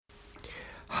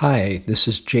Hi, this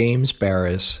is James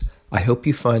Baraz. I hope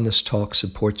you find this talk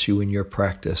supports you in your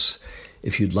practice.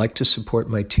 If you'd like to support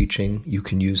my teaching, you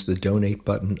can use the donate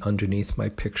button underneath my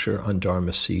picture on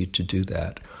Dharma Seed to do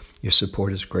that. Your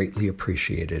support is greatly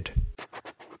appreciated.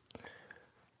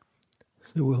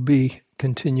 So we'll be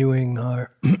continuing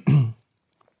our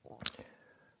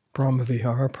brama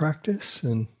vihara practice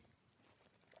and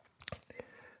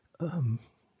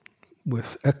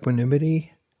with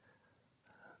equanimity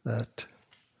that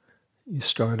you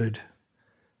started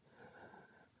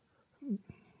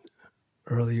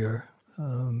earlier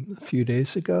a few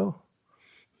days ago.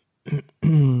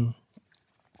 Remember,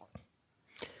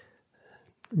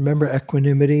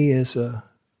 equanimity is a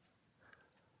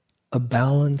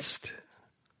balanced,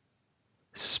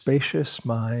 spacious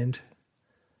mind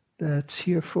that's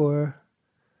here for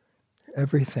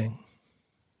everything.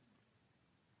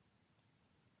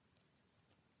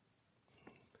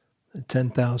 The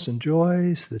 10,000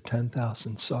 joys, the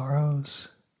 10,000 sorrows.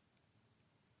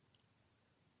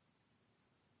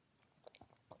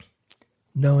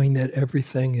 Knowing that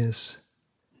everything is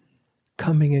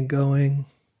coming and going.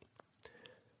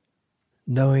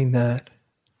 Knowing that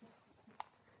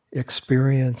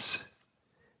experience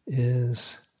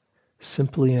is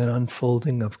simply an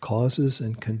unfolding of causes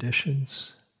and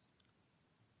conditions.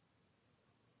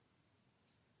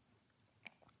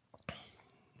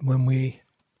 When we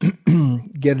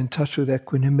get in touch with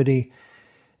equanimity,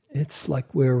 it's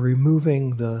like we're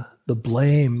removing the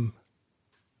blame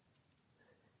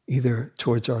either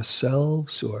towards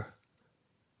ourselves or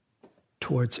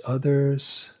towards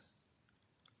others.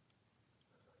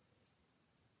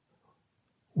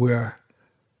 We're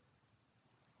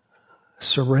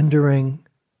surrendering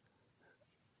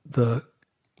the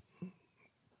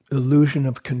illusion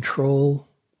of control.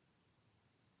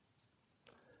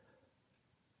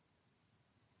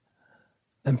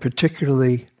 And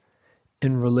particularly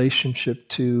in relationship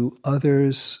to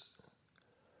others,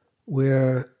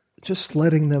 we're just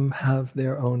letting them have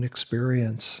their own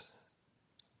experience.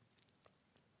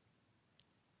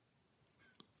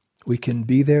 We can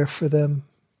be there for them.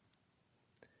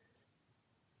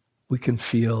 We can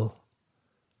feel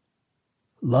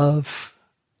love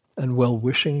and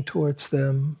well-wishing towards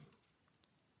them.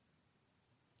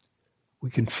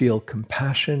 We can feel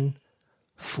compassion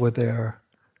for their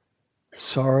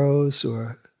sorrows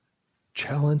or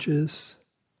challenges.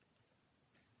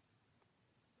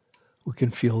 We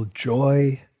can feel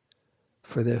joy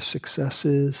for their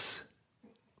successes.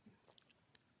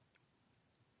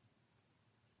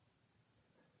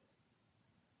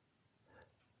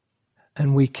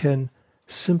 And we can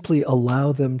simply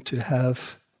allow them to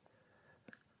have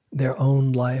their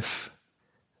own life,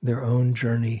 their own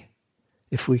journey.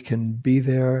 If we can be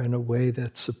there in a way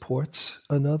that supports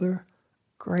another,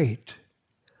 great.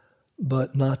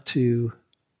 But not to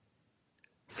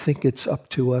think it's up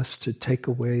to us to take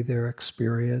away their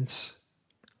experience.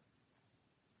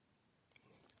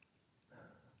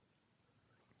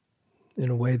 In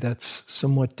a way that's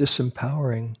somewhat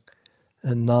disempowering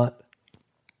and not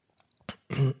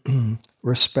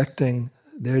respecting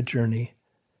their journey.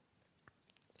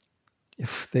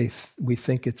 If we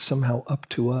think it's somehow up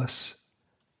to us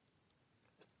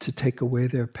to take away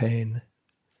their pain.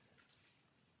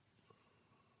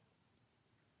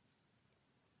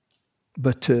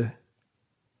 But to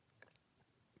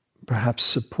perhaps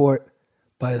support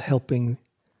by helping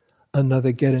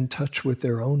another get in touch with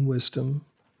their own wisdom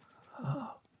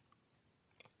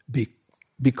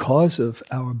because of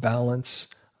our balance,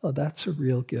 that's a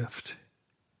real gift.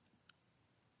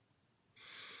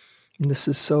 And this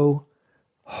is so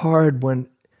hard when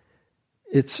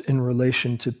it's in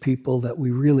relation to people that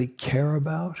we really care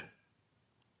about.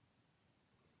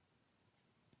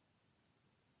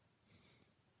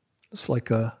 It's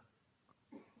like a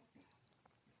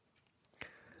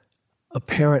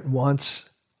parent wants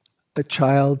a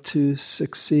child to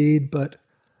succeed, but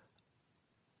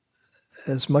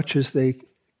as much as they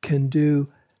can do,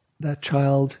 that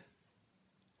child,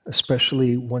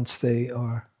 especially once they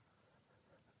are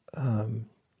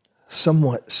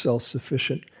somewhat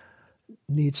self-sufficient,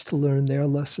 needs to learn their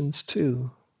lessons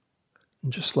too.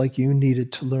 And just like you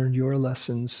needed to learn your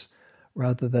lessons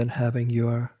rather than having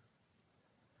your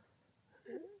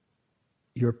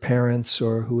parents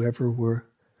or whoever were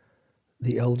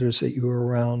the elders that you were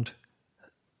around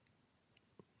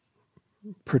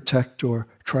protect or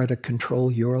try to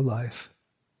control your life.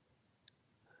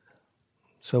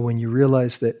 So when you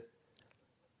realize that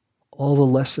all the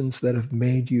lessons that have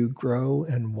made you grow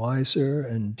and wiser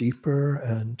and deeper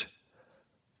and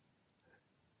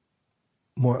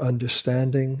more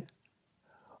understanding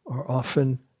are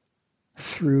often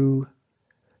through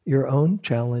your own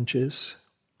challenges.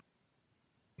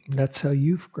 That's how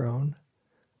you've grown.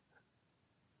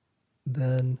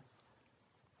 Then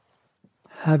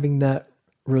having that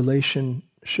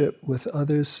relationship with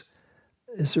others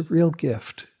is a real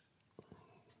gift.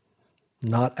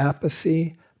 Not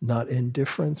apathy, not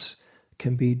indifference,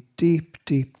 can be deep,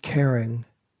 deep caring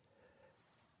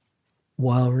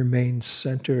while remain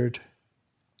centered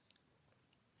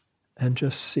and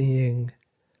just seeing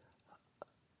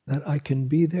that I can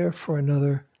be there for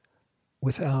another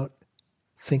without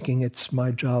thinking it's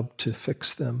my job to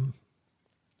fix them.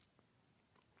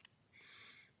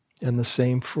 And the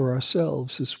same for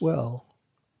ourselves as well.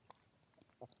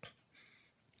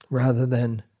 Rather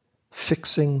than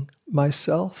fixing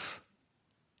myself,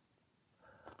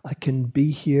 I can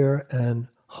be here and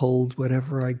hold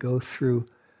whatever I go through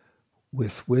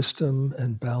with wisdom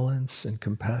and balance and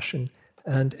compassion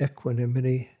and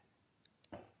equanimity.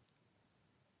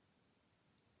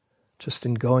 Just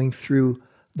in going through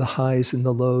the highs and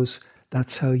the lows,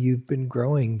 that's how you've been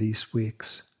growing these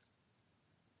weeks.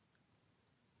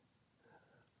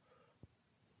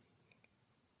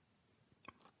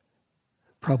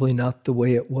 Probably not the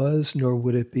way it was, nor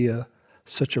would it be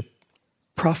such a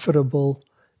profitable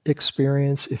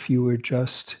experience if you were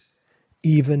just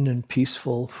even and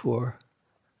peaceful for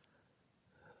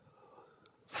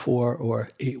 4 or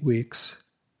 8 weeks.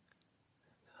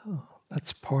 Oh,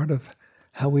 that's part of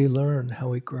how we learn, how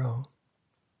we grow.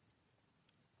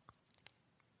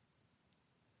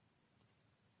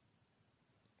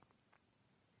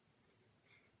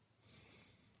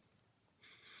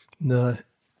 The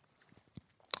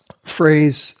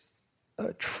phrase,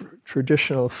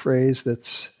 traditional phrase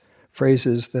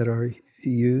phrases that are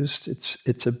used,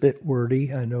 it's a bit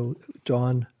wordy. I know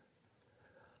Dawn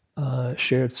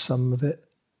shared some of it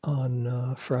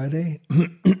on Friday.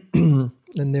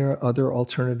 And there are other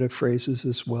alternative phrases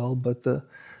as well, but the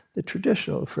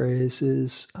traditional phrase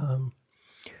is,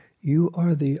 you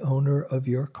are the owner of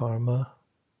your karma.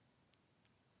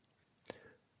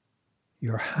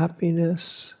 Your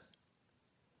happiness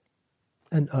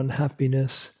and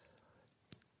unhappiness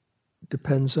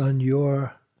depends on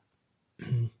your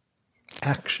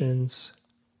actions.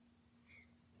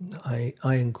 I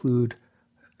include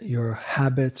your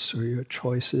habits or your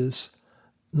choices,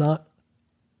 not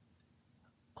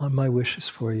on my wishes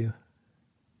for you.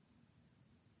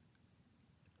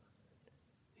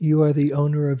 You are the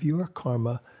owner of your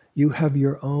karma. You have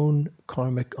your own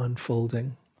karmic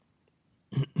unfolding.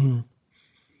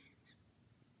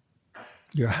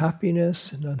 Your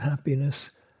happiness and unhappiness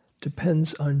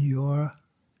depends on your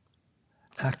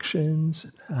actions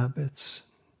and habits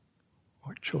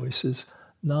or choices,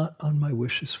 not on my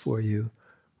wishes for you.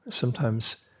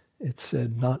 Sometimes it's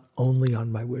said, not only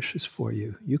on my wishes for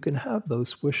you. You can have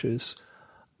those wishes,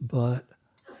 but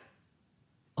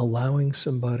allowing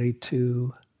somebody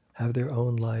to have their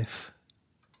own life.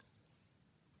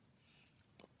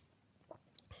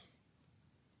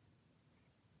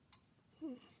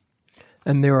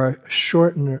 And there are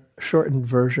shortened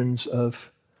versions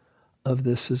of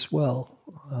this as well.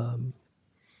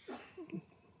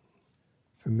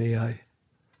 For me, I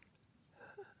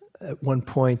at one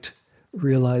point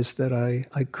realized that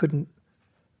I couldn't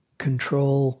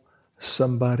control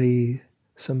somebody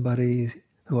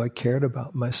who I cared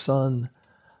about, my son,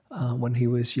 when he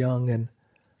was young, and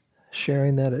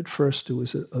sharing that at first it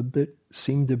was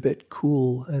seemed a bit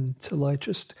cool until I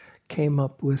just came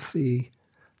up with the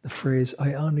phrase,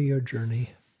 I honor your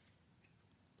journey.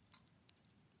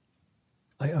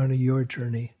 I honor your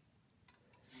journey.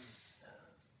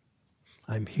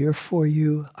 I'm here for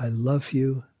you. I love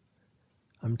you.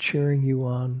 I'm cheering you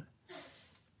on.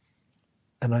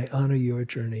 And I honor your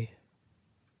journey.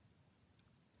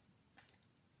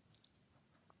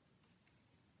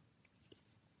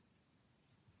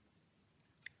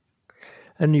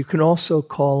 And you can also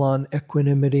call on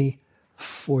equanimity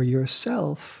for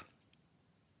yourself.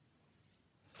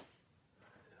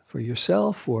 For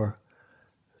yourself or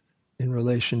in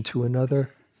relation to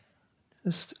another.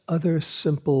 Just other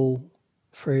simple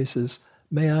phrases.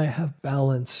 May I have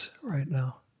balance right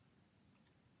now?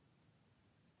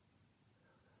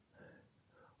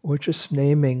 Or just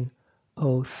naming,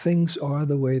 oh, things are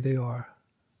the way they are.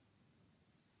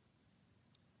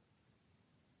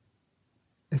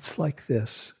 It's like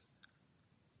this.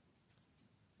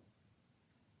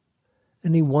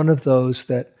 Any one of those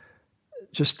that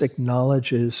just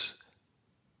acknowledges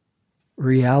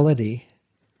reality.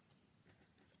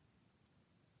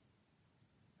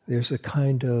 There's a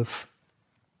kind of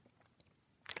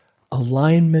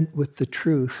alignment with the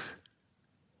truth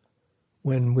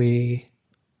when we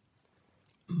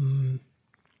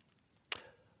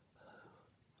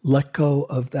let go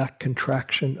of that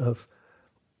contraction of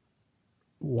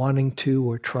wanting to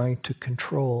or trying to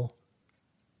control.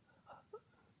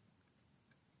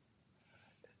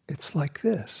 It's like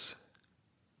this.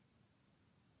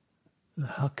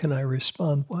 How can I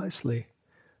respond wisely?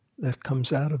 That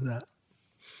comes out of that.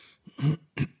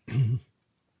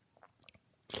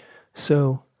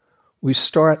 So we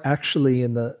start actually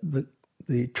in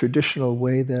the traditional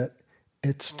way that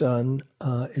it's done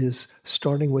is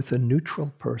starting with a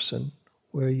neutral person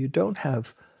where you don't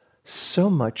have so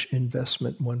much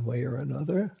investment one way or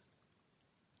another,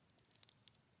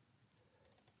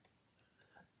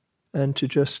 and to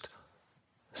just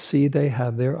see they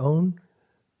have their own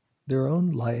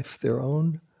life, their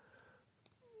own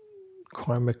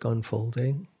karmic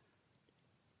unfolding.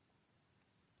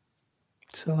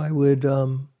 So I would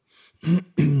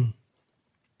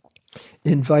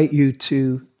invite you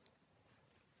to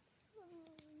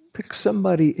pick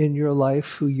somebody in your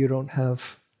life who you don't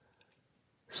have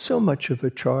so much of a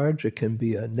charge. It can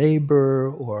be a neighbor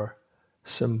or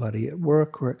somebody at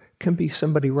work, or it can be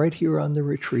somebody right here on the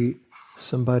retreat,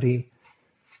 somebody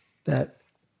that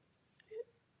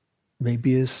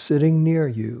maybe is sitting near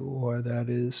you or that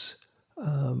is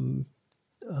on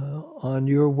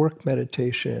your work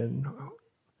meditation,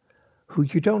 who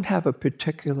you don't have a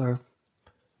particular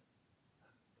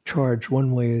charge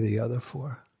one way or the other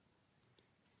for.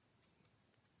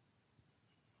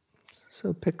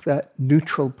 So pick that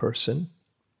neutral person.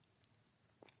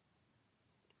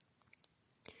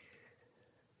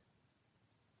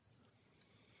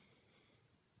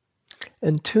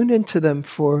 And tune into them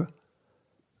for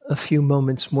a few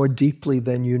moments more deeply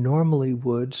than you normally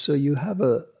would, so you have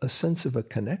a sense of a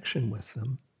connection with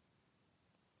them.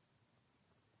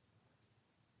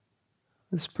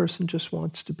 This person just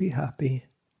wants to be happy.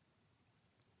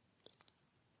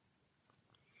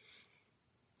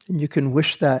 And you can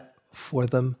wish that for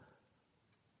them.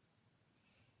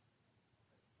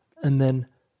 And then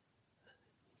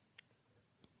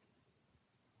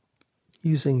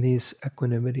using these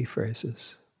equanimity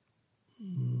phrases.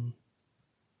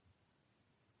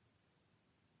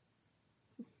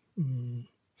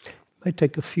 Might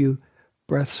take a few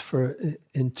breaths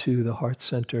into the heart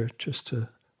center just to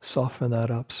soften that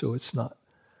up so it's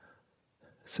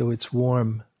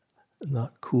warm,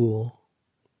 not cool.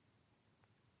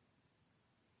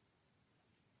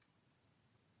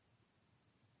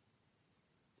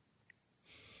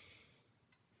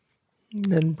 And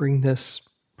then bring this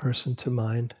person to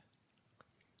mind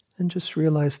and just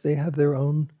realize they have their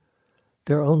own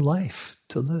life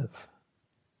to live.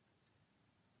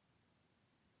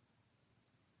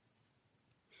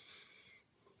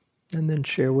 And then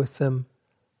share with them,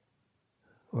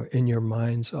 or in your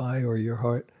mind's eye or your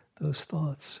heart, those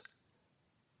thoughts.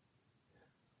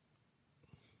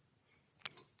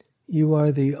 You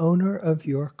are the owner of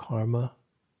your karma.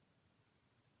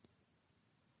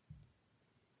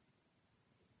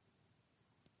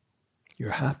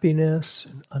 Your happiness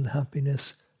and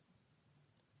unhappiness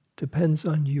depends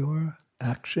on your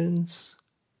actions,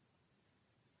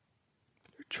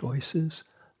 your choices,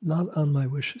 not on my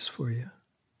wishes for you.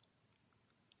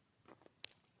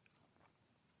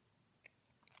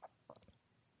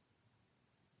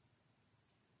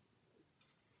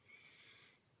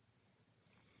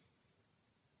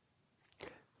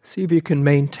 See if you can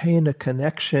maintain a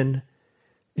connection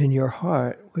in your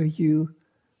heart where you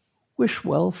wish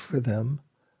well for them,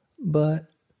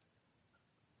 but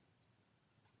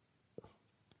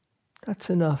that's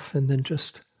enough, and then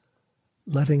just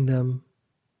letting them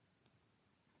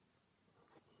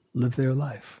live their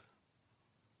life.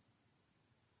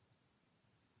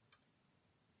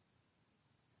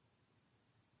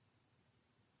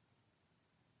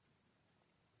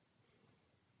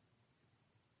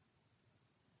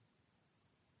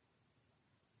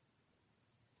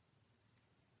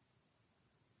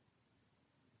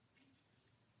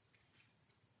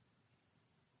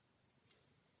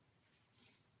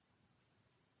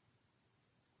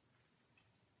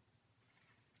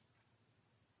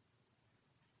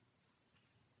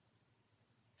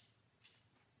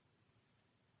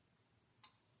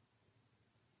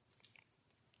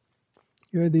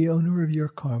 You're the owner of your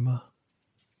karma.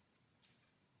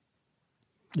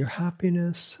 Your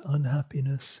happiness,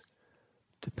 unhappiness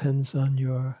depends on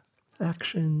your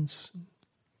actions,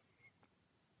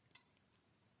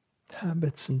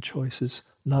 habits, and choices,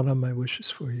 not on my wishes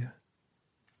for you.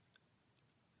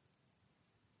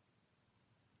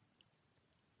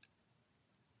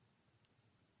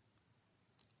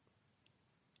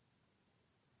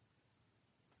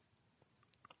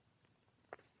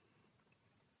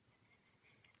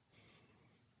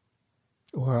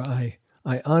 Or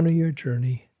I honor your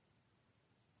journey.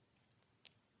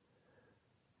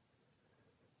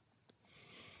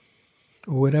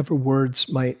 Or whatever words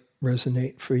might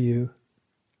resonate for you.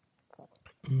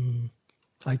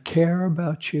 I care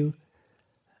about you.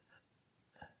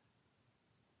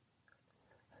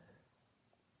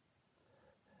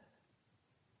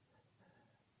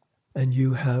 And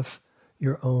you have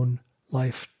your own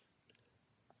life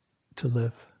to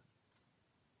live.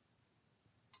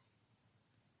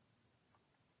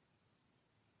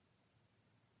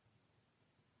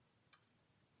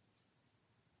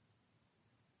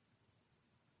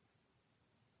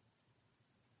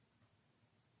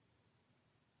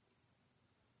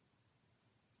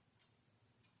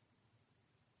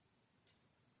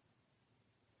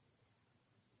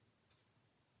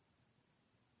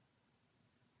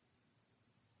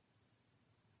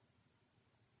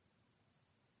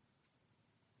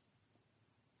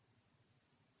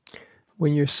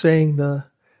 When you're saying the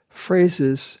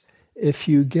phrases, if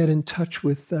you get in touch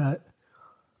with that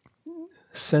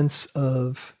sense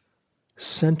of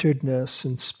centeredness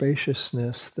and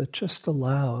spaciousness that just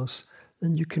allows,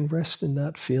 then you can rest in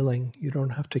that feeling. You don't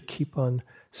have to keep on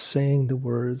saying the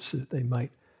words. They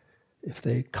might, if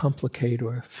they complicate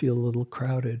or feel a little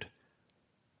crowded,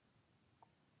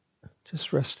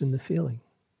 just rest in the feeling.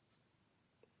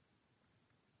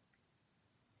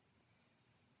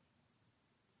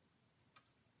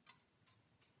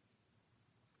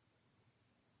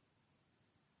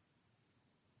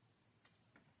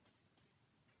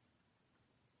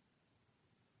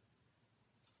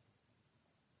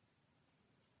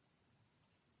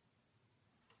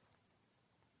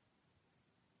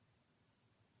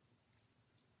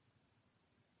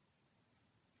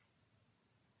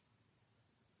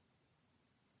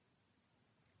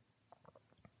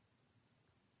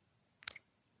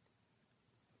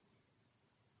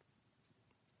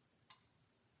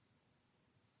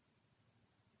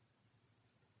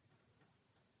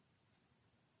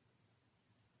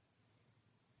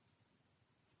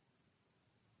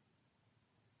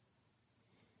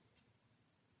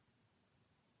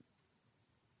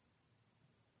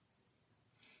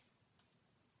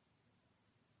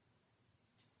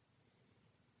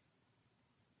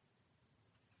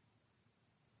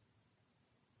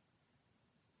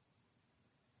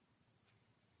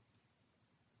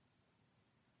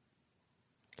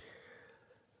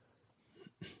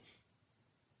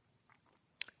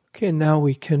 Okay, now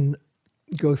we can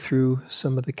go through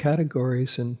some of the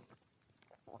categories and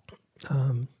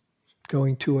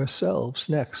going to ourselves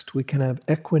next. We can have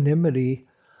equanimity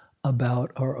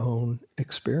about our own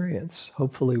experience.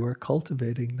 Hopefully, we're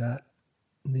cultivating that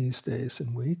these days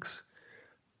and weeks.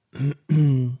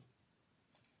 That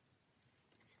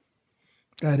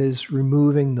is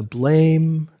removing the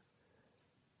blame,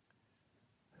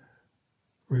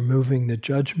 removing the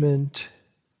judgment,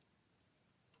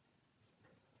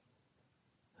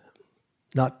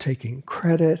 not taking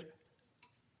credit,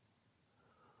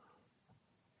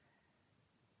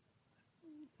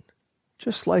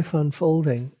 just life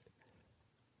unfolding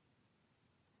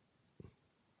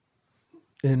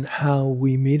in how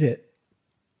we meet it,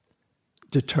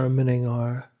 determining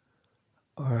our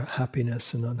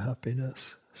happiness and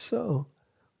unhappiness. So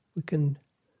we can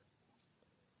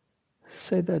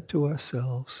say that to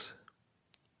ourselves.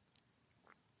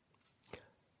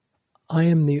 I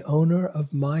am the owner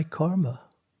of my karma.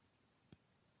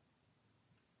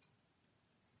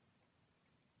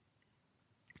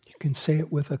 You can say it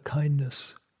with a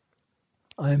kindness.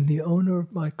 I am the owner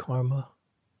of my karma.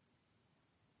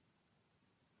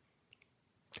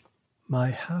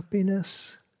 My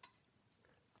happiness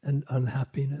and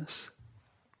unhappiness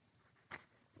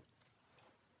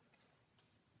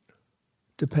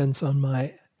depends on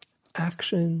my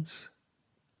actions,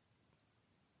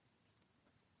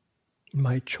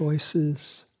 my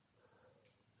choices,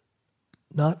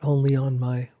 not only on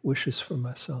my wishes for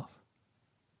myself.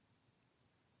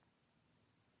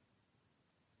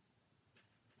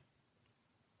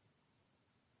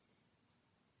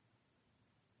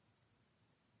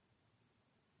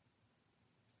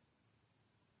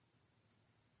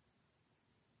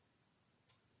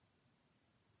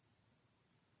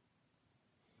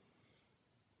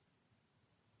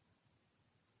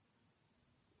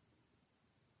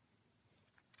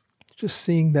 Just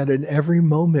seeing that in every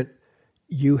moment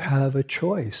you have a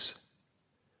choice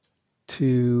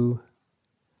to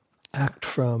act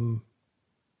from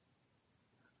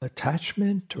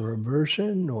attachment or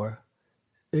aversion or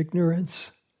ignorance,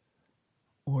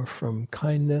 or from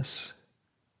kindness,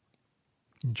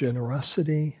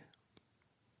 generosity,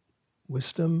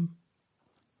 wisdom.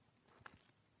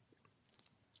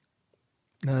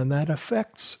 And that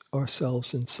affects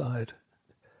ourselves inside.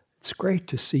 It's great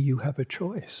to see you have a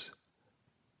choice.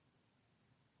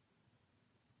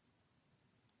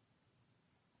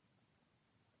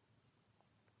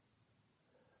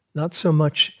 Not so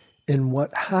much in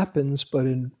what happens, but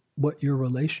in what your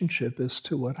relationship is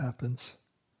to what happens.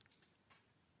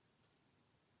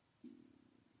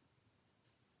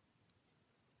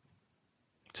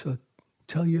 So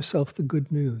tell yourself the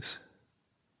good news.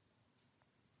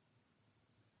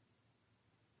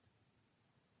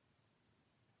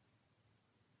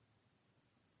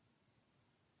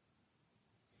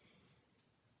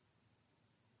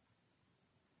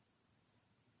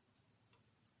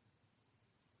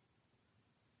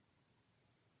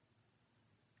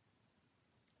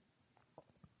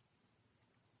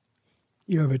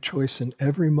 You have a choice in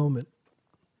every moment.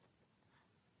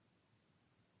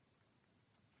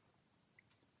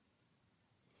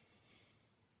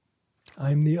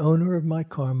 I'm the owner of my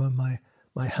karma.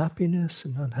 My happiness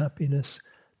and unhappiness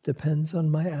depends on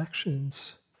my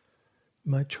actions,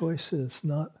 my choices,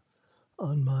 not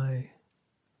on my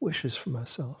wishes for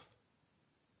myself.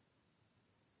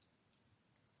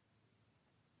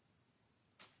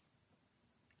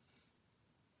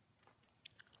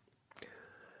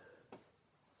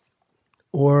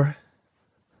 Or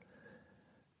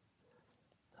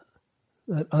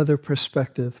that other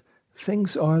perspective,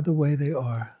 things are the way they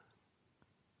are.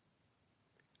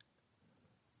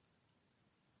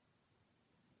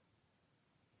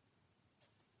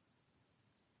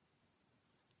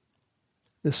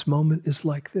 This moment is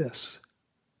like this.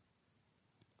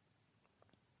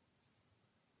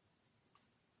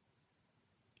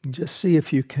 And just see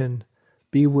if you can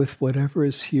be with whatever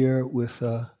is here with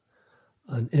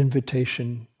an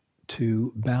invitation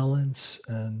to balance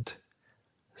and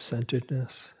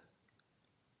centeredness.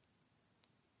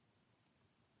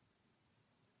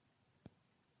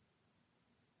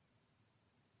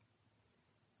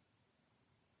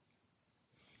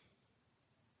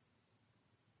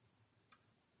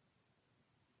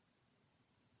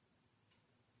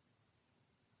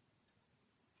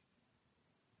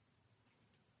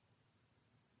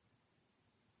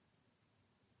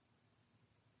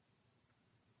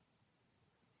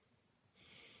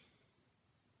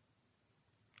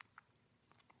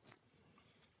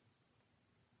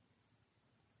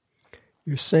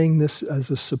 You're saying this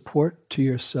as a support to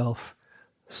yourself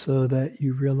so that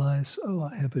you realize, oh,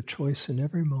 I have a choice in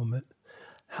every moment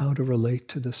how to relate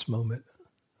to this moment.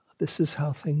 This is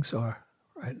how things are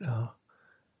right now.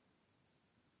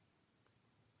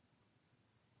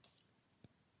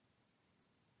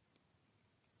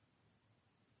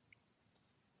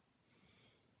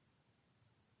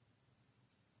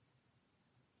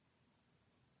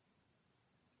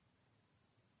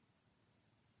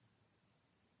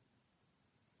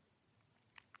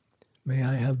 May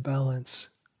I have balance.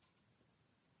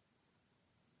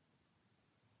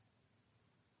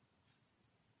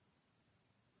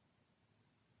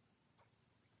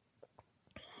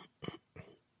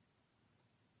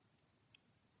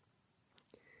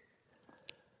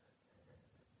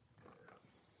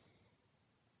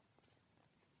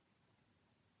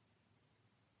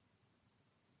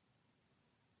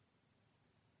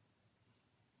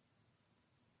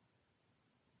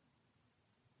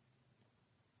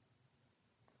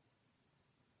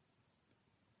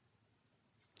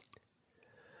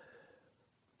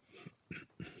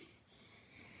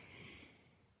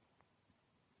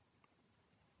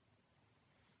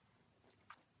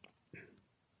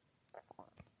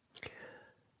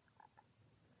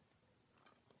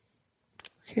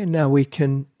 Okay, now we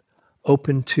can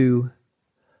open to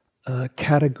a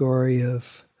category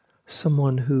of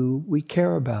someone who we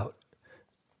care about.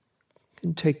 You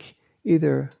can take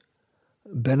either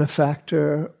a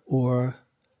benefactor or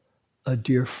a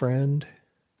dear friend,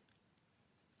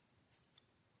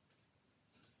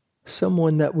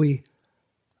 someone that we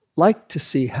like to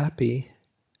see happy,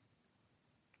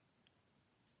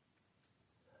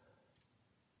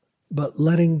 but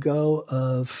letting go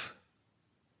of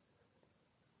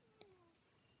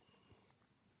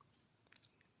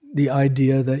the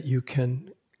idea that you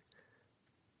can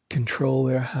control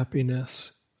their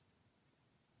happiness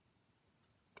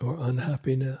or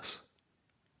unhappiness.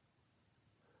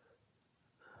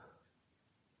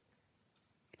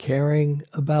 Caring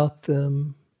about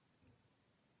them,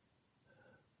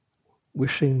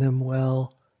 wishing them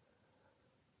well,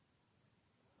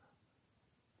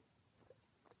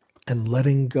 and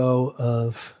letting go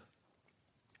of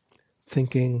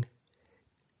thinking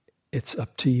it's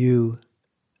up to you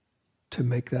to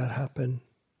make that happen.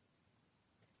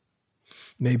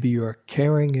 Maybe your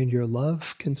caring and your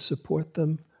love can support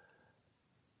them,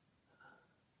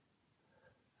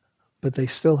 but they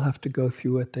still have to go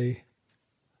through what they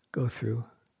go through.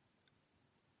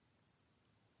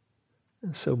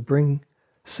 And so bring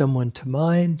someone to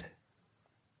mind.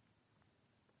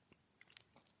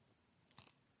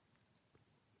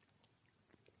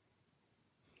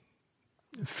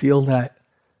 Feel that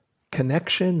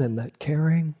connection and that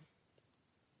caring.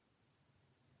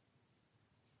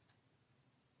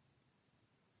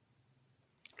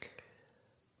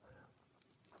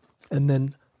 And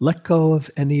then let go of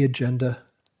any agenda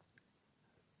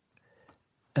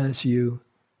as you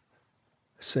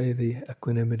say the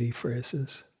equanimity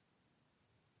phrases.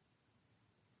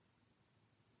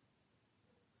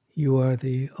 You are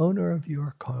the owner of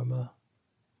your karma.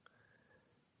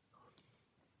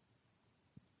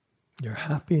 Your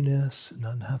happiness and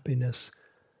unhappiness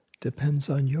depends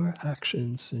on your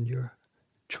actions and your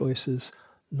choices,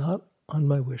 not on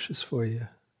my wishes for you.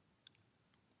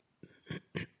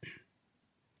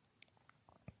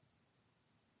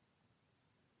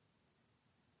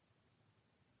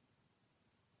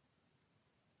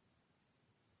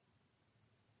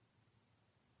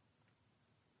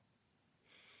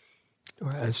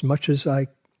 Or as much as I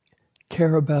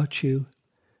care about you,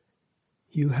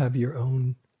 you have your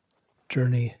own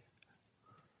journey,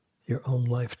 your own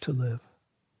life to live.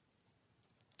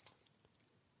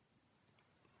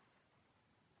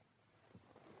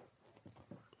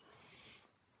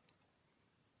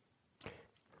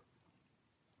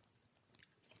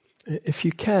 If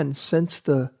you can, sense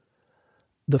the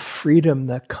freedom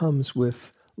that comes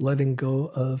with letting go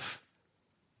of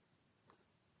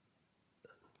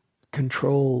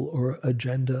control or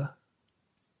agenda.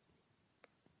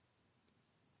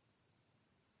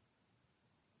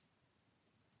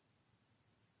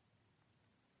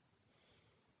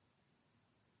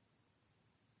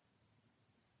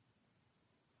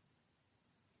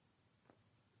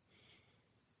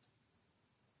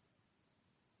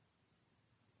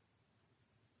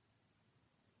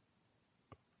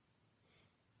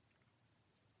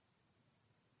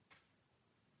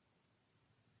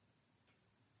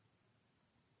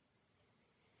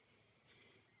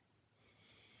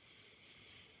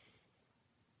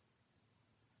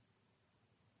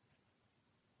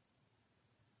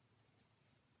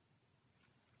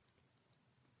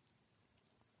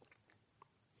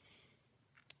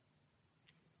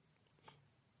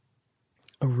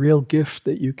 A real gift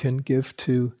that you can give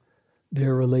to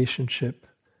their relationship,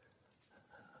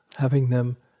 having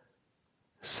them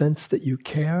sense that you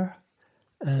care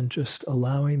and just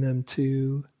allowing them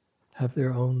to have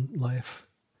their own life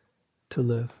to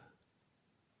live.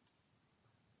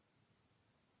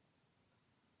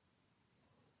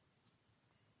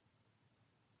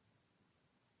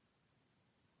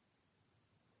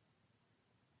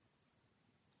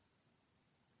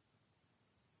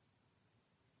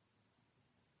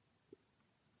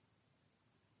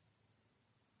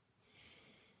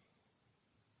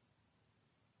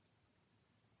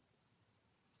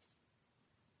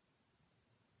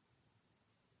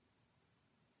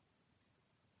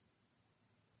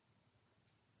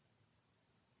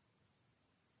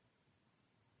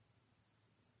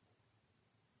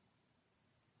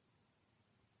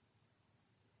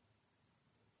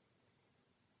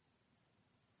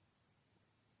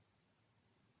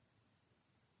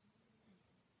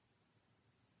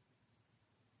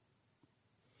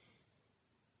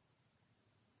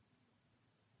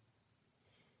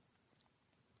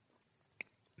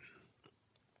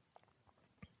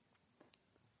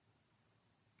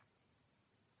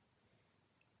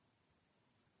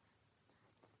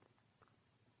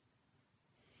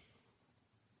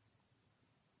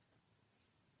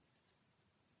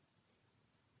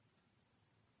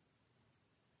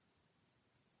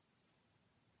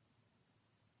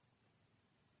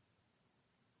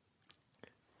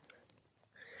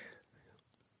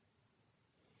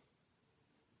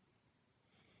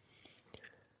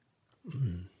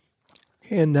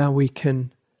 Okay, and now we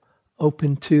can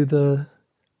open to the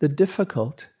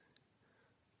difficult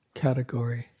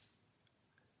category.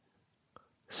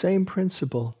 Same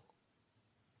principle.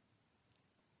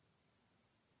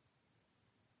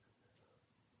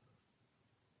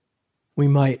 We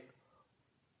might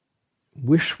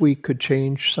wish we could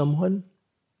change someone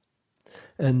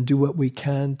and do what we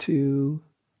can to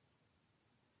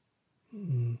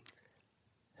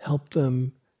help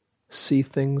them see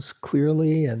things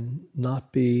clearly and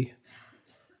not be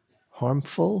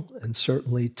harmful, and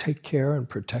certainly take care and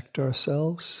protect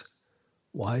ourselves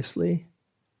wisely.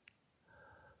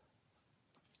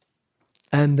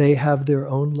 And they have their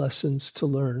own lessons to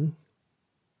learn.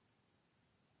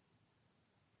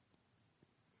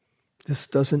 This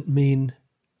doesn't mean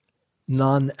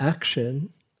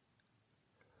non-action.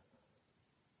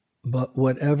 But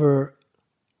whatever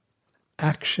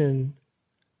action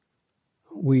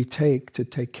we take to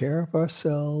take care of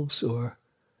ourselves or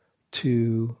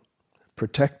to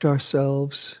protect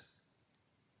ourselves,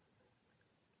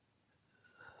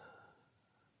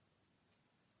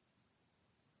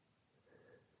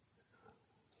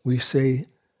 we see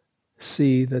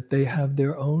that they have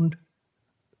their own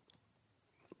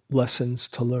lessons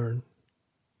to learn.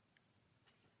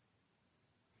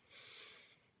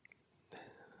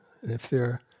 And if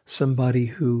they're somebody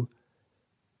who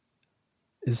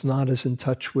is not as in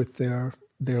touch with their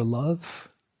love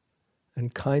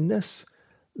and kindness,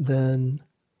 then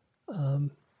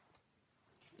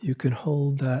you can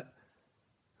hold that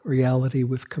reality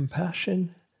with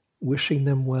compassion, wishing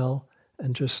them well,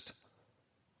 and just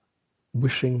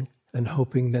wishing and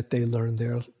hoping that they learn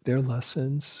their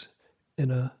lessons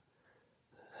in a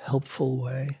helpful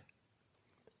way,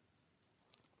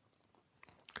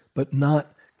 but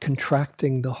not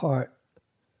contracting the heart,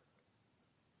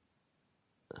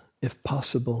 if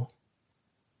possible,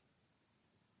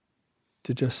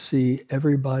 to just see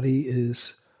everybody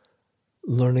is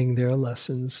learning their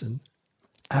lessons and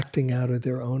acting out of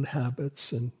their own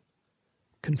habits and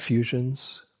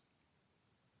confusions.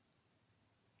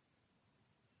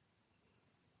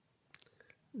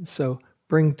 So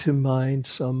bring to mind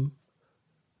someone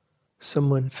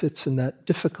fits in that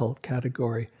difficult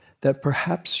category that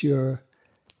perhaps you're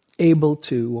able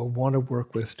to or want to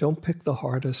work with. Don't pick the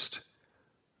hardest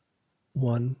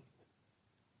one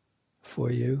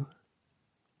for you.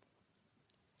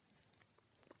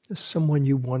 There's someone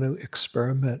you want to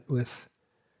experiment with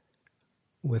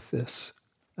this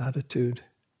attitude.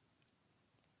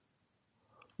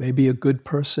 Maybe a good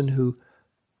person who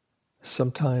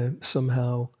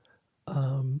somehow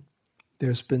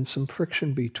there's been some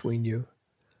friction between you,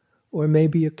 or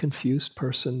maybe a confused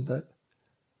person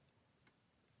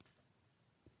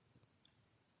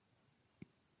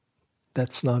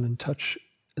that's not in touch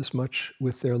as much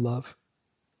with their love.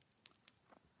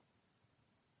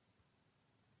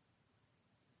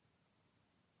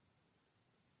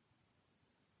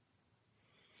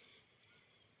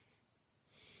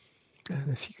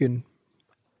 And if you can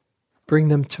bring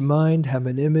them to mind, have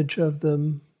an image of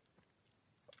them,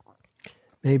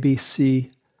 maybe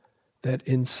see that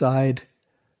inside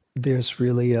there's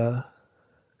really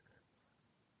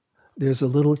there's a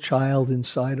little child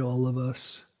inside all of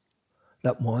us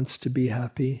that wants to be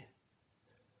happy.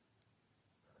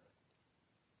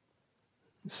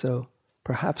 So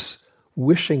perhaps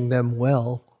wishing them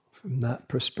well from that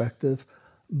perspective,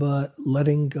 but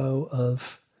letting go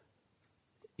of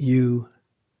you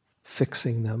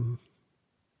fixing them.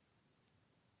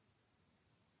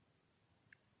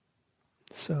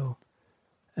 So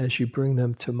as you bring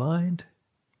them to mind,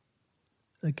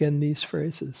 again, these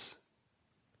phrases.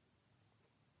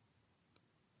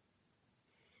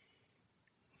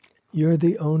 You're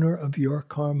the owner of your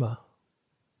karma.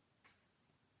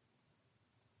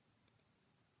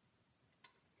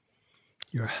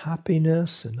 Your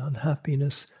happiness and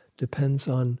unhappiness depends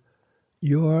on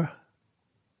your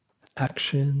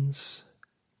actions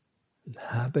and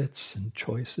habits and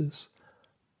choices,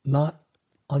 not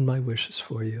on my wishes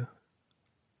for you.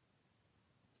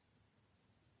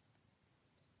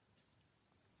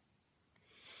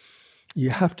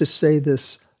 You have to say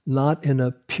this not in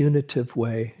a punitive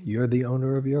way. You're the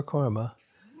owner of your karma.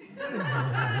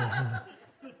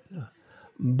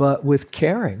 But with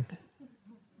caring.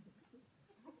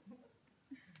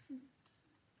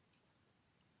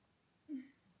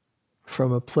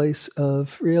 From a place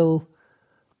of real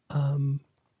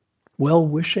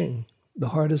well-wishing. The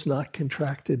heart is not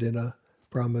contracted in a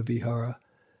brama vihara.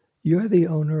 You're the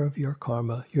owner of your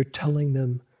karma. You're telling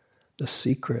them the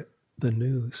secret, the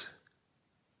news.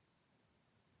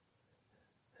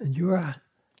 And your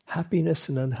happiness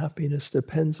and unhappiness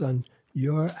depends on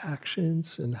your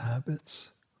actions and habits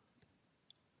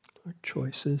or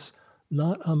choices,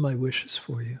 not on my wishes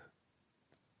for you.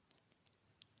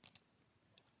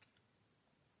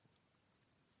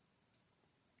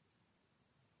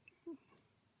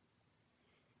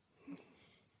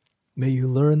 May you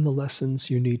learn the lessons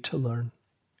you need to learn.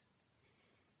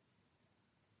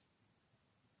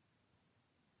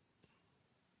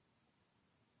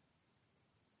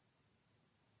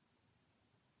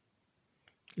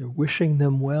 You're wishing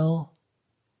them well,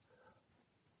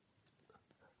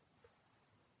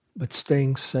 but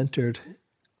staying centered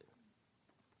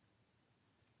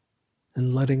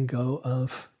and letting go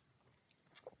of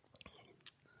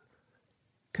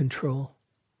control.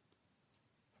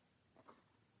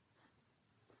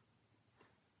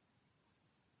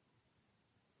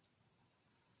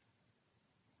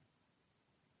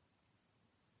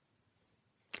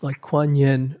 like Kuan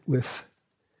Yin with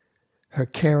her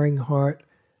caring heart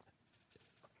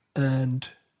and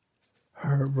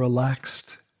her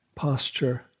relaxed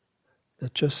posture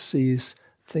that just sees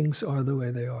things are the way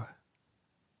they are.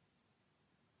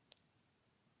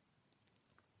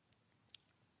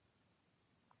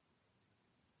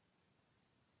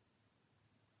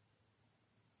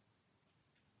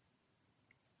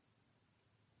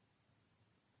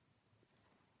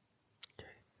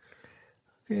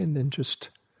 Okay, and then just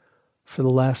for the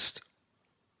last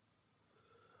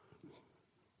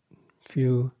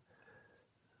few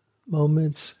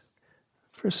moments,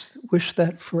 first wish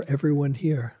that for everyone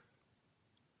here.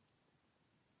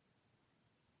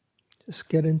 Just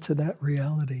get into that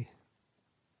reality.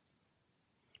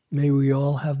 May we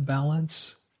all have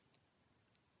balance.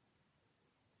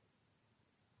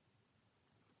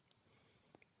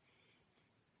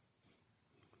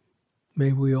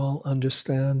 May we all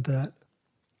understand that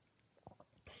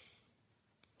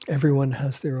everyone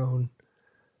has their own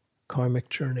karmic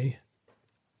journey.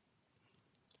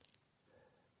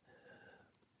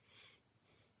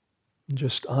 And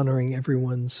just honoring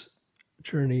everyone's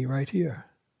journey right here.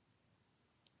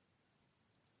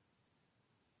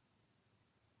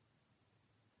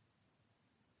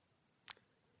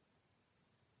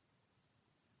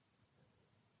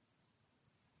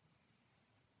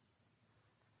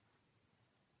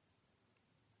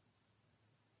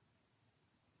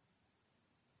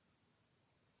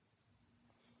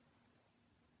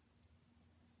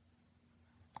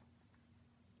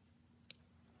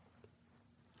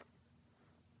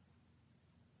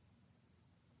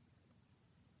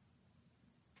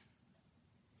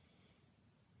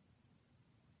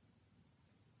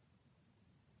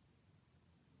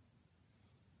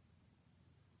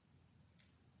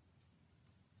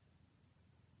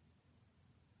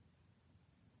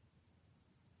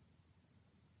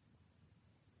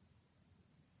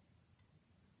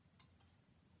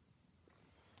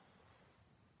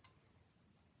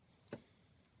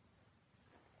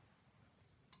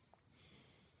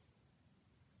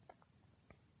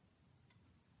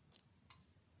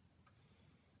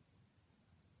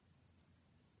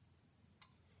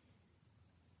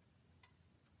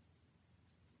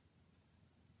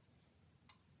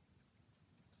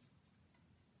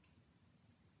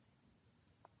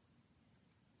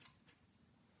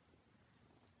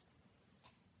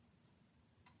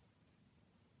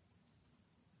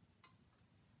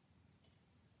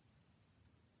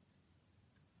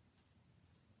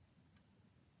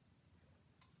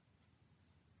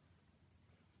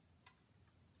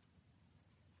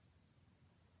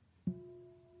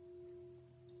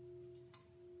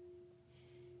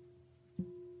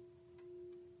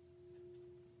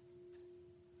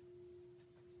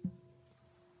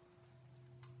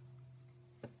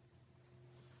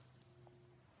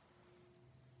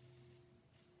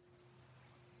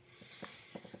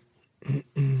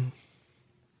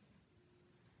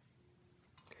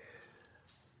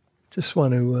 Just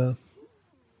want to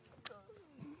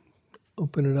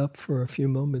open it up for a few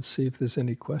moments, see if there's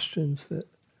any questions that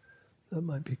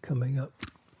might be coming up.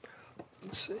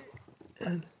 Let's see.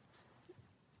 And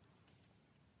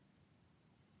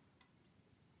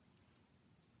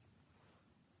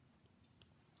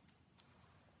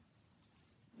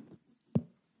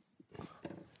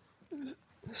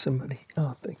somebody,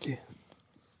 oh, thank you.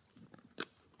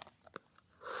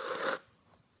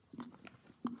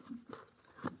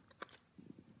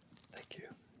 Thank you.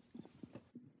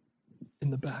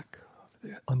 In the back, over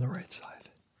there, on the right side.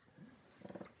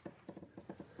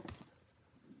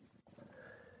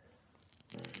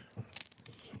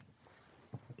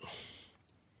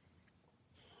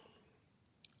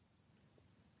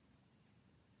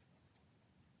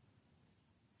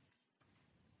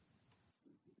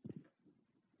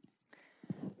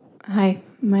 Hi,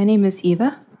 my name is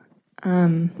Eva.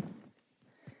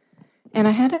 And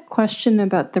I had a question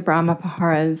about the Brahma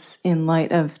Viharas in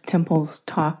light of Temple's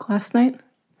talk last night.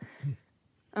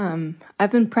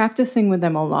 I've been practicing with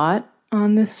them a lot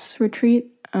on this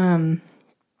retreat. And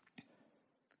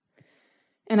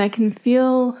I can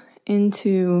feel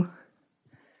into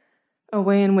a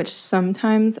way in which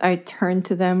sometimes I turn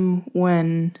to them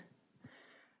when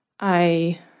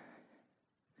I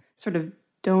sort of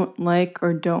don't like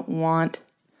or don't want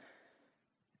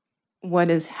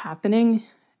what is happening.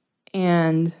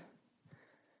 And,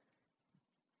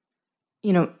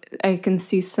 you know, I can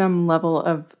see some level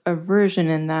of aversion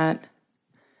in that.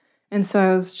 And so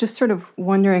I was just sort of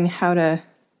wondering how to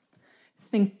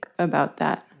think about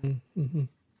that. Mm-hmm.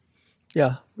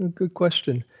 Yeah, good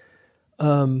question.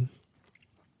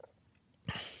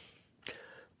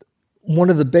 one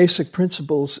of the basic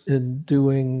principles in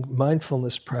doing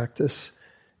mindfulness practice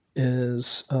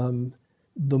is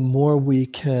the more we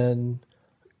can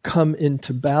come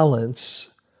into balance,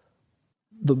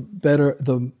 the better,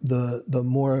 the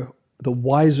more, the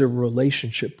wiser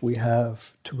relationship we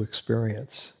have to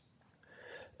experience.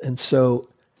 And so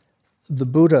the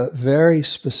Buddha very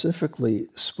specifically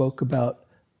spoke about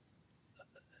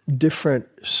different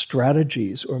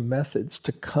strategies or methods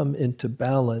to come into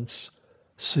balance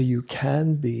so you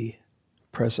can be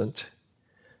present.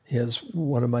 He has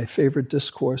one of my favorite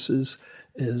discourses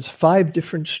is 5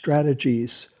 different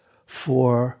strategies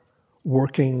for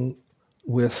working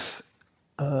with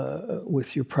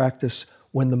your practice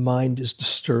when the mind is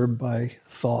disturbed by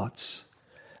thoughts.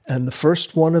 And the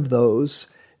first one of those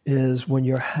is when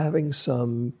you're having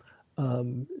some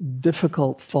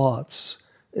difficult thoughts.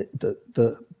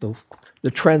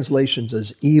 The translations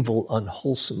as evil,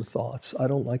 unwholesome thoughts. I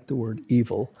don't like the word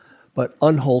evil, but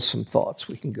unwholesome thoughts,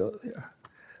 we can go there,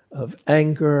 of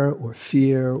anger or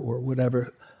fear or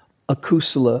whatever,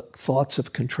 akusala, thoughts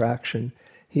of contraction.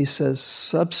 He says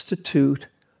substitute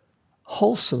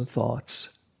wholesome thoughts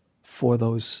for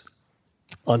those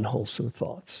unwholesome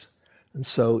thoughts. And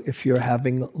so if you're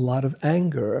having a lot of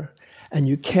anger and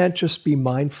you can't just be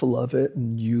mindful of it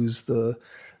and use the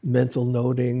mental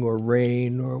noting or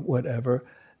rain or whatever,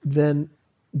 then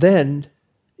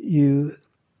you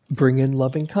bring in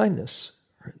loving kindness,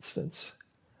 for instance.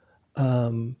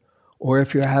 Or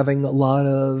if you're having a lot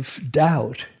of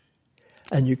doubt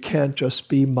and you can't just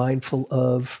be mindful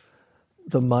of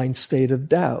the mind state of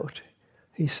doubt,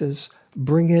 he says,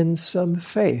 bring in some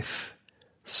faith,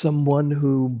 someone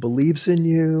who believes in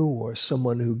you or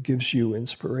someone who gives you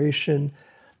inspiration.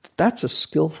 That's a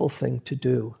skillful thing to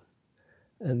do.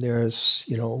 And there's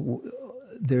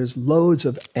loads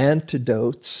of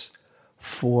antidotes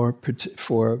for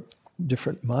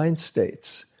different mind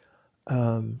states.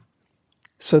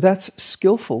 So that's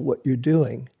skillful what you're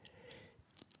doing.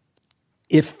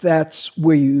 If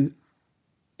you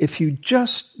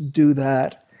just do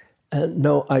that and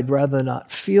no, I'd rather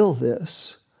not feel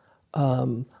this,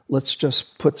 let's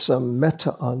just put some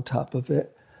metta on top of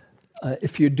it.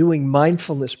 If you're doing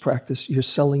mindfulness practice, you're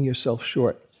selling yourself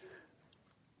short.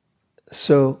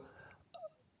 So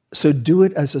do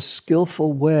it as a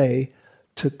skillful way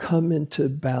to come into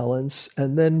balance,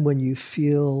 and then when you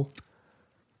feel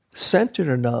centered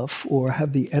enough or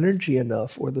have the energy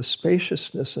enough or the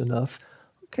spaciousness enough,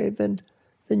 okay, then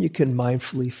you can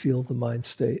mindfully feel the mind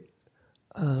state.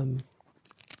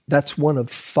 That's one of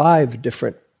 5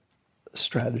 different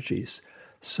strategies.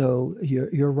 So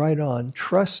you're right on.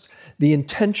 Trust, the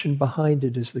intention behind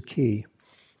it is the key.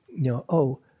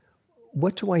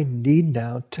 What do I need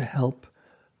now to help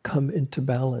come into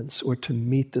balance or to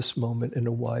meet this moment in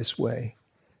a wise way?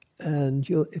 And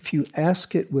if you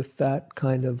ask it with that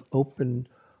kind of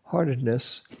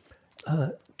open-heartedness,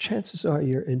 chances are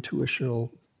your intuition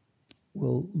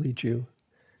will lead you,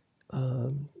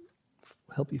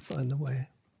 help you find the way.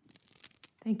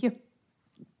 Thank you.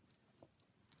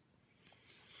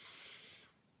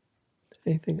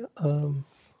 Anything?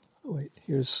 Wait,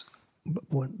 here's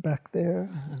one back there,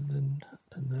 and then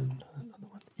another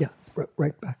one. Yeah,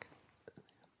 right back.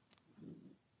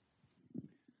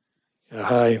 Yeah,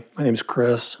 hi, my name's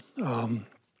Chris. Trying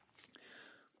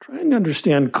to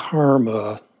understand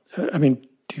karma. Do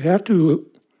you have to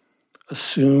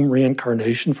assume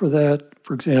reincarnation for that?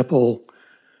 For example,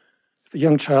 if a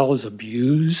young child is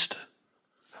abused,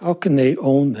 how can they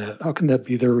own that? How can that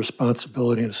be their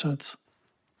responsibility in a sense?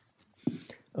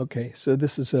 Okay, so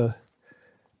this is a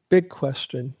big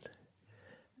question.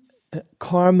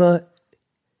 Karma,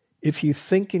 if you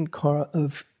think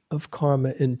of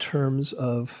karma in terms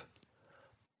of,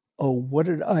 oh, what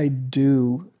did I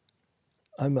do?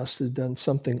 I must have done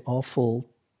something awful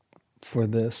for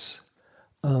this.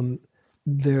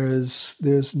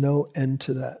 There's no end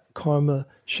to that. Karma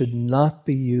should not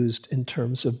be used in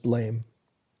terms of blame.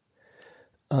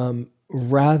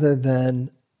 Rather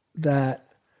than that,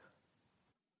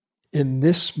 in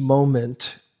this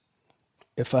moment,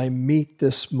 if I meet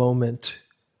this moment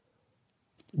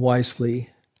wisely,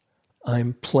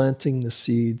 I'm planting the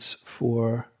seeds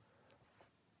for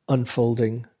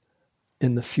unfolding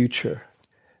in the future.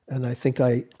 And I think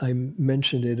I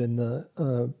mentioned it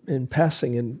in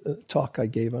passing in a talk I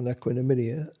gave on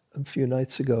equanimity a few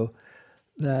nights ago,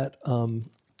 that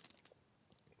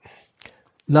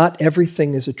not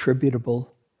everything is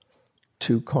attributable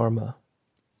to karma,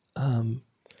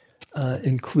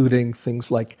 including things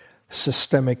like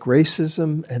systemic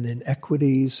racism and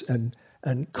inequities and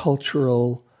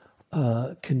cultural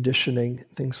conditioning,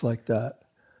 things like that.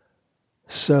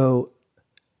 So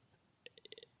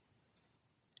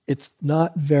it's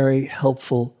not very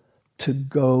helpful to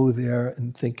go there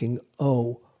and thinking,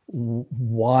 oh,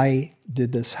 why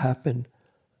did this happen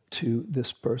to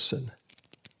this person?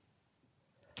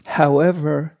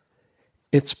 However,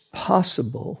 it's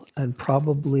possible, and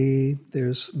probably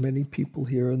there's many people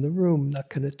here in the room that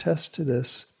can attest to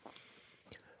this,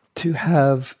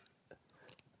 to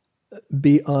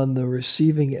be on the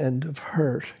receiving end of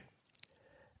hurt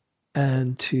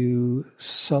and to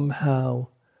somehow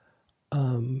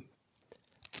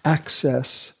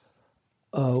access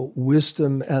a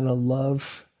wisdom and a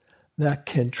love that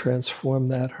can transform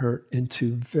that hurt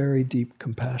into very deep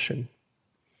compassion.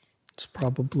 It's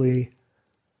probably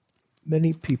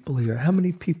many people here. How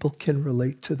many people can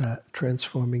relate to that,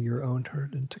 transforming your own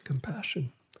hurt into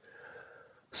compassion?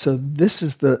 So this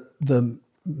is the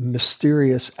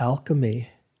mysterious alchemy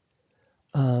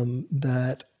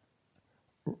that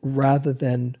rather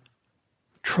than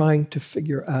trying to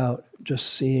figure out,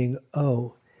 just seeing,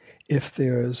 oh, if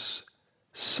there's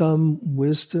some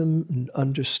wisdom and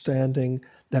understanding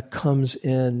that comes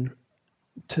in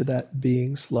to that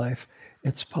being's life,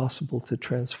 it's possible to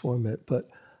transform it, but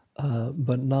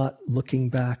not looking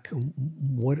back.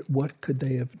 What could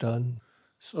they have done?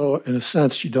 So, in a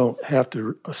sense, you don't have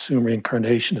to assume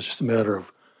reincarnation is just a matter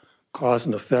of cause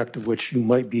and effect, of which you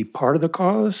might be part of the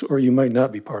cause, or you might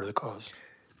not be part of the cause.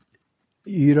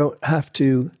 You don't have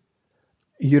to.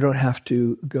 You don't have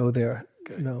to go there.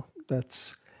 Okay. No,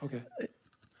 that's okay.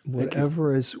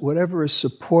 Whatever is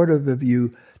supportive of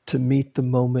you to meet the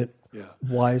moment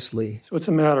wisely. So it's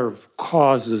a matter of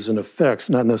causes and effects,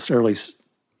 not necessarily.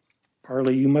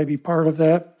 Partly you might be part of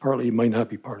that. Partly you might not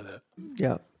be part of that.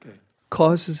 Yeah. Okay.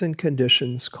 Causes and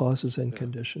conditions. Causes and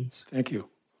conditions. Thank you.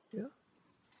 Yeah.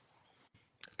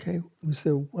 Okay. Was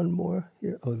there one more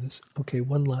here? Oh, this. Okay.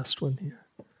 One last one here.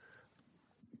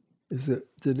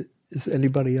 Is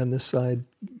anybody on this side?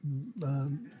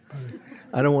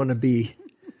 I don't want to be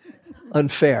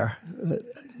unfair.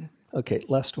 Okay,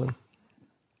 last one.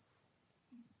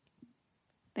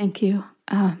 Thank you.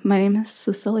 My name is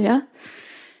Cecilia.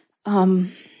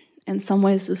 In some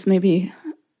ways, this maybe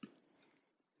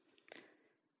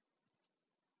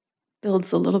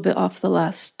builds a little bit off the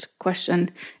last question.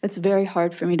 It's very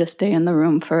hard for me to stay in the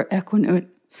room for equanimity.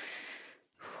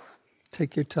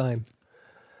 Take your time.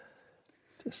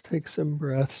 Just take some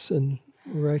breaths and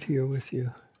right here with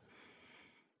you.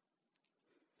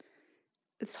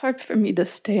 It's hard for me to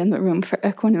stay in the room for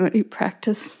equanimity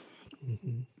practice.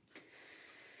 Mm-hmm.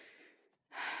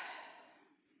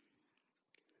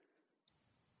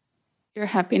 Your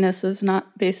happiness is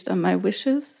not based on my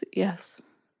wishes, yes.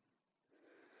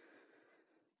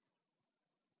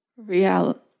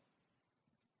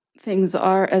 Things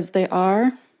are as they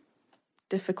are.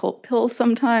 Difficult pill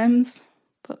sometimes,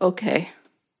 but okay.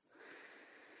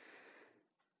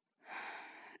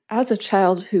 As a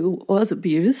child who was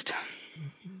abused,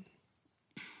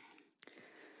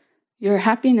 your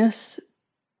happiness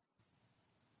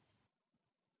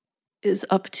is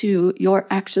up to your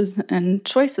actions and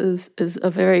choices is a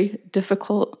very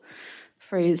difficult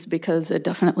phrase because it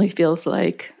definitely feels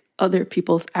like other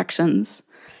people's actions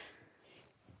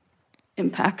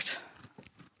impact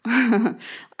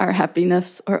our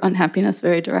happiness or unhappiness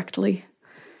very directly.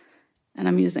 And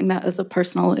I'm using that as a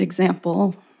personal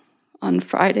example. On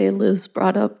Friday, Liz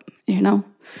brought up,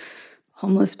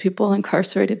 homeless people,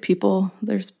 incarcerated people.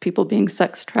 There's people being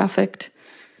sex trafficked.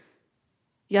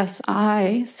 Yes,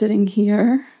 I, sitting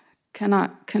here,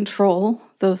 cannot control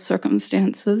those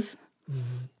circumstances.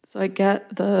 Mm-hmm. So I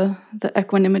get the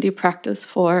equanimity practice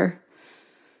for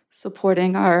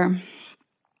supporting our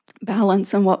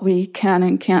balance and what we can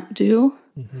and can't do.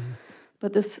 Mm-hmm.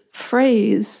 But this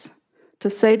phrase,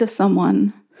 to say to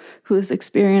someone who is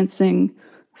experiencing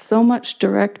so much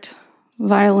direct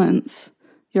violence,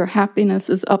 your happiness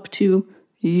is up to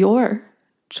your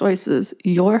choices,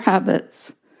 your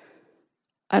habits.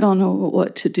 I don't know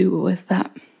what to do with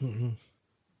that. Mm-hmm.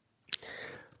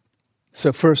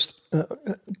 So first, a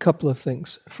couple of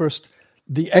things. First,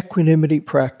 the equanimity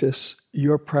practice,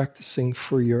 you're practicing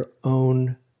for your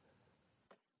own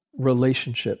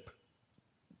relationship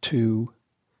to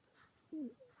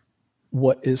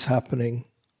what is happening,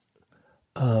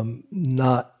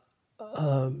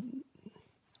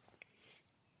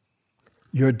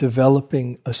 you're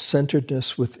developing a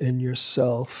centeredness within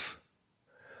yourself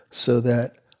so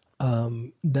that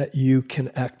that you can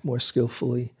act more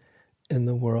skillfully in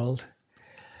the world.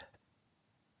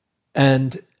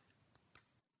 And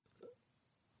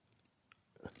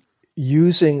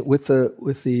using with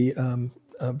the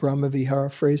Brahma vihara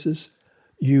phrases,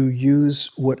 you use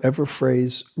whatever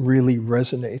phrase really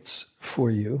resonates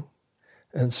for you.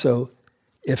 And so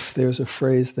if there's a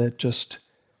phrase that just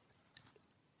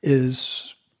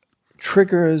is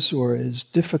triggers or is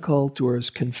difficult or is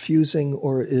confusing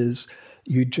or is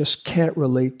you just can't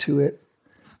relate to it,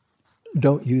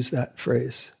 don't use that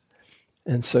phrase.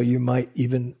 And so you might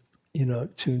even,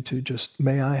 tune to just,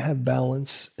 may I have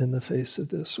balance in the face of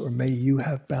this, or may you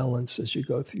have balance as you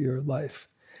go through your life.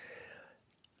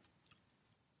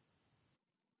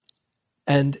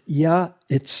 And yeah,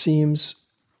 it seems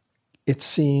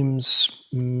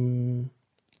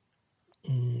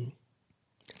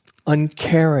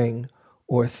uncaring,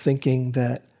 or thinking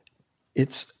that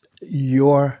it's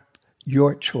your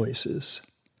choices.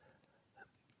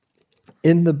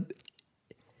 In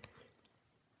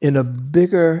a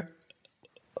bigger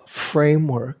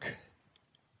framework,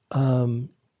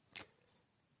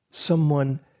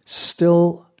 someone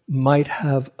still might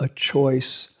have a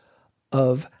choice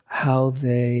of how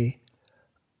they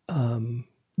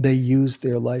use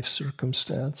their life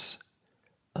circumstance.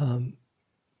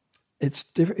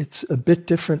 It's a bit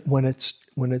different when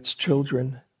it's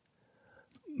children,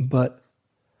 but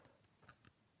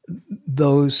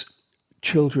those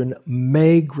children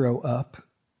may grow up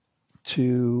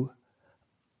to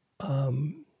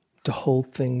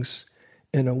hold things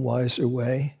in a wiser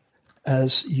way,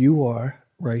 as you are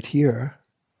right here.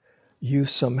 You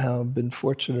somehow have been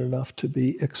fortunate enough to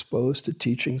be exposed to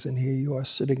teachings, and here you are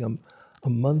sitting a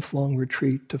month-long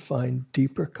retreat to find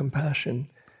deeper compassion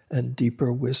and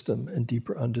deeper wisdom and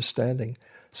deeper understanding.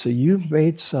 So you've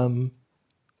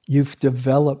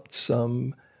developed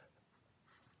some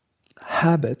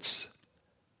habits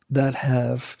that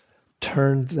have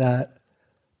turned that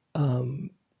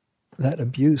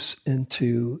abuse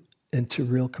into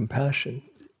real compassion.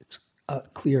 It's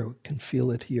clear, we can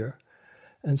feel it here.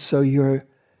 And so you're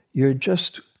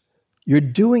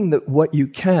doing what you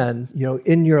can,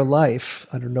 in your life.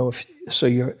 I don't know if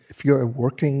you're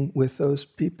working with those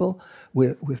people,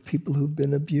 with people who've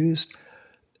been abused,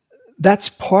 that's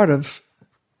part of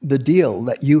the deal,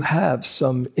 that you have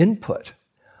some input.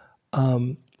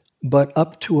 But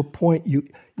up to a point,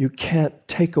 you can't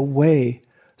take away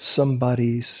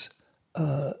somebody's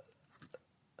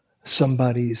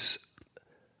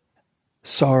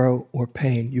sorrow or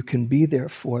pain. You can be there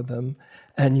for them,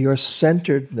 and your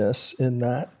centeredness in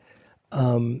that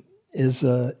is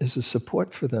a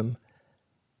support for them.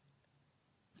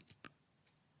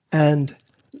 And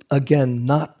again,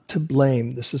 not to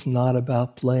blame. This is not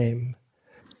about blame.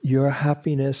 Your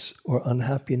happiness or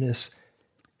unhappiness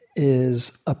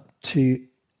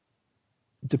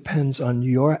depends on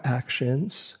your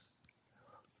actions.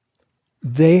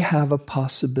 They have a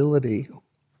possibility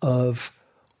of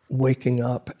waking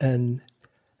up and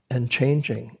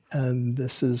changing, and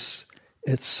it's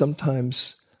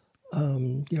sometimes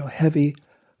heavy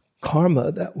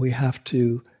karma that we have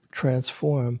to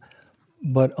transform.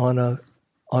 But on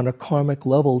a karmic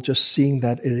level, just seeing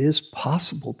that it is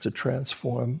possible to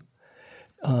transform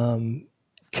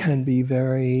can be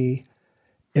very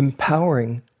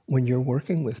empowering when you're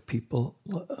working with people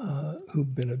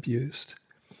who've been abused.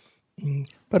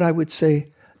 But I would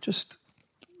say just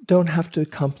don't have to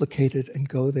complicate it and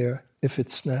go there. If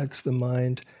it snags the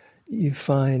mind, you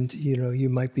find, you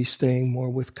might be staying more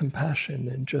with compassion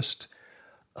and just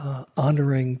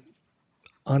honoring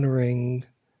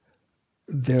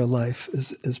their life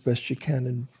as best you can,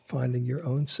 and finding your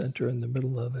own center in the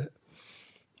middle of it.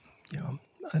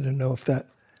 I don't know if that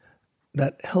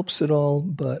helps at all,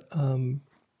 but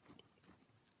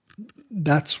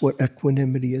that's what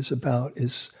equanimity is about,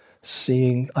 is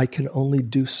seeing I can only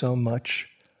do so much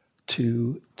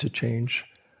to change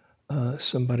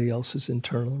somebody else's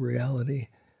internal reality,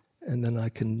 and then I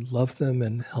can love them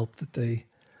and help them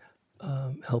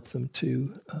to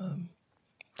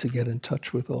get in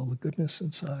touch with all the goodness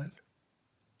inside.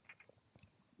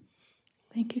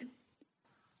 Thank you.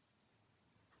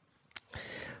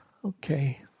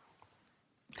 Okay.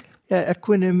 Yeah,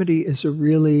 equanimity is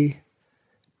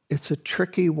it's a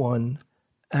tricky one,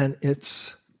 and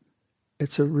it's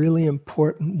a really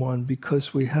important one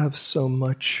because we have so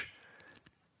much,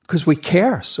 because we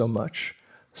care so much.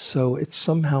 So it's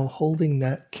somehow holding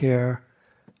that care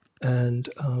and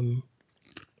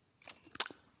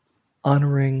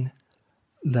honoring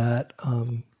that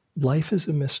life is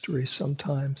a mystery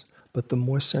sometimes, but the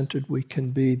more centered we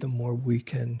can be, the more we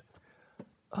can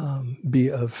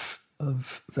be of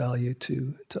value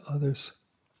to others.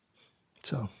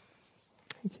 So,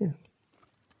 thank you.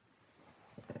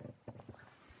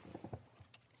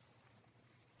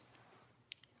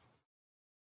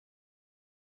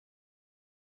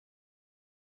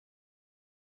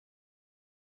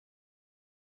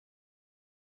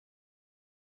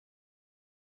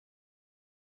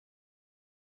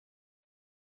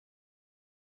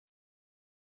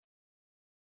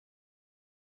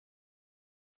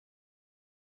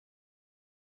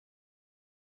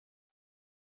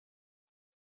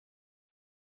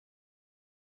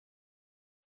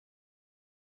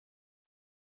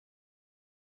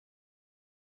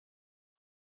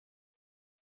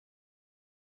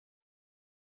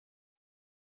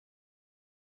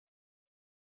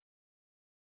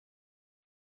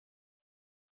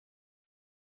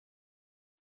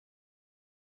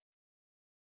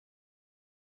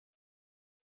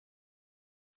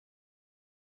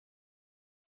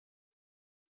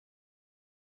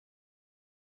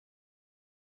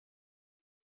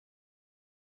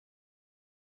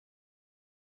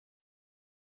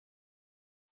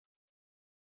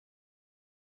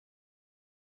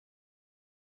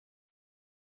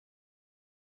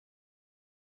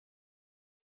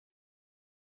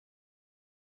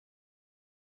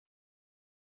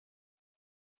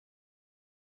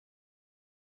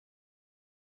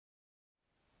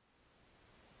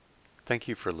 Thank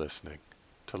you for listening.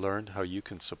 To learn how you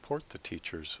can support the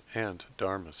teachers and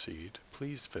Dharma Seed,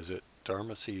 please visit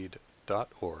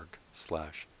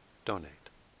dharmaseed.org/donate.